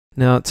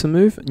Now to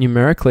move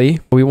numerically,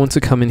 we want to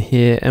come in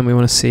here and we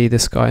want to see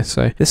this guy.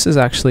 So this is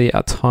actually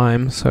our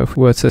time. So if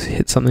we were to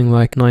hit something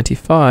like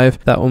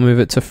 95, that will move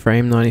it to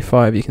frame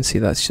 95. You can see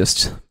that's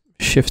just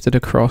shifted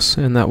across,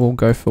 and that will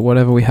go for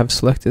whatever we have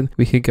selected.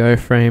 We could go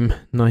frame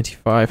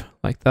 95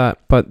 like that,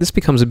 but this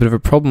becomes a bit of a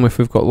problem if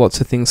we've got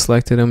lots of things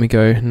selected and we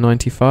go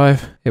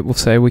 95. It will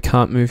say we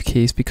can't move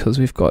keys because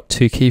we've got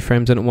 2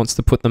 keyframes and it wants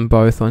to put them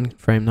both on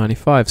frame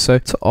 95. So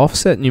to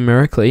offset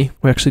numerically,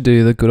 we actually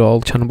do the good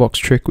old channel box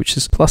trick, which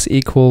is plus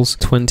equals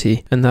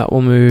 20, and that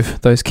will move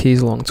those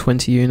keys along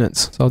 20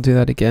 units. So I'll do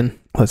that again.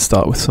 Let's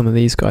start with some of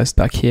these guys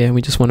back here.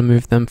 We just want to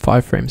move them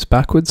 5 frames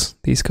backwards.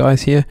 These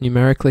guys here,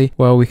 numerically,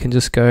 well, we can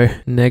just go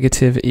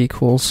negative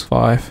equals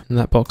 5 in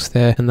that box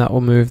there, and that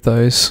will move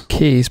those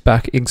keys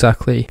back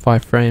exactly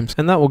 5 frames.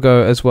 And that will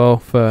go as well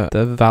for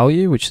the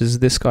value, which is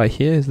this guy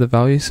here is the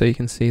value. So you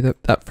can see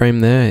that that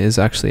frame there is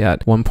actually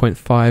at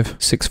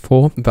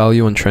 1.564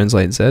 value on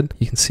translate Z.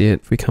 You can see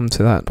it if we come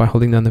to that by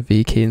holding down the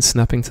V key and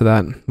snapping to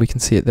that. We can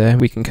see it there.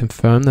 We can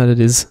confirm that it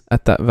is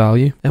at that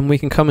value. And we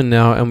can come in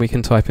now and we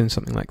can type in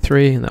something like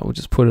 3. And that will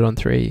just put it on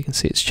 3. You can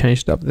see it's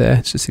changed up there.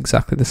 It's just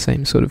exactly the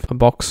same sort of a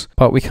box,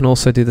 but we can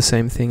also do the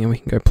same thing and we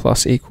can go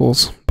plus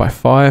equals by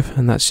 5,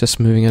 and that's just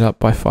moving it up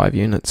by 5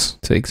 units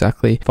to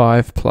exactly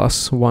 5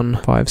 plus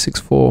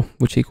 1.564,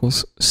 which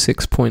equals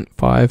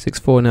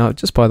 6.564. Now,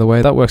 just by the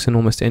way, that works in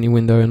almost any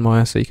window in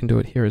Maya, so you can do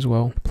it here as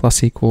well.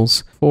 Plus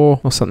equals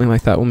 4 or something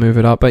like that will move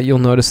it up, but you'll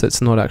notice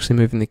it's not actually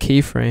moving the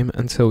keyframe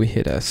until we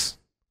hit S.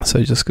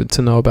 So just good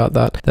to know about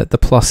that the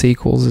plus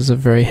equals is a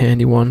very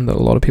handy one that a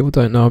lot of people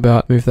don't know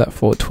about. Move that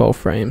forward 12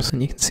 frames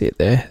and you can see it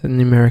there, the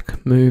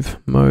numeric move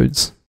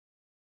modes.